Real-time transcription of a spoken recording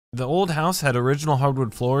The old house had original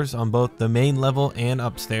hardwood floors on both the main level and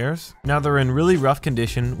upstairs. Now they're in really rough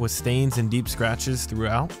condition with stains and deep scratches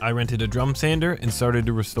throughout. I rented a drum sander and started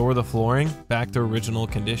to restore the flooring back to original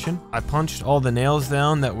condition. I punched all the nails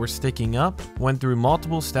down that were sticking up, went through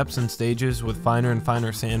multiple steps and stages with finer and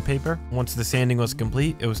finer sandpaper. Once the sanding was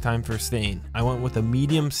complete, it was time for stain. I went with a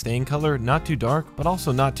medium stain color, not too dark, but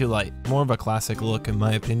also not too light. More of a classic look in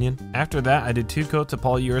my opinion. After that, I did 2 coats of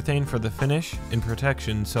polyurethane for the finish and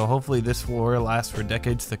protection, so hopefully this floor lasts for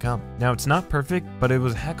decades to come. Now it's not perfect, but it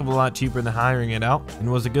was a heck of a lot cheaper than hiring it out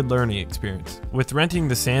and was a good learning experience. With renting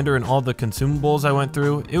the sander and all the consumables I went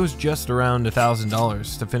through, it was just around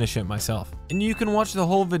 $1,000 to finish it myself. And you can watch the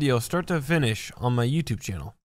whole video start to finish on my YouTube channel.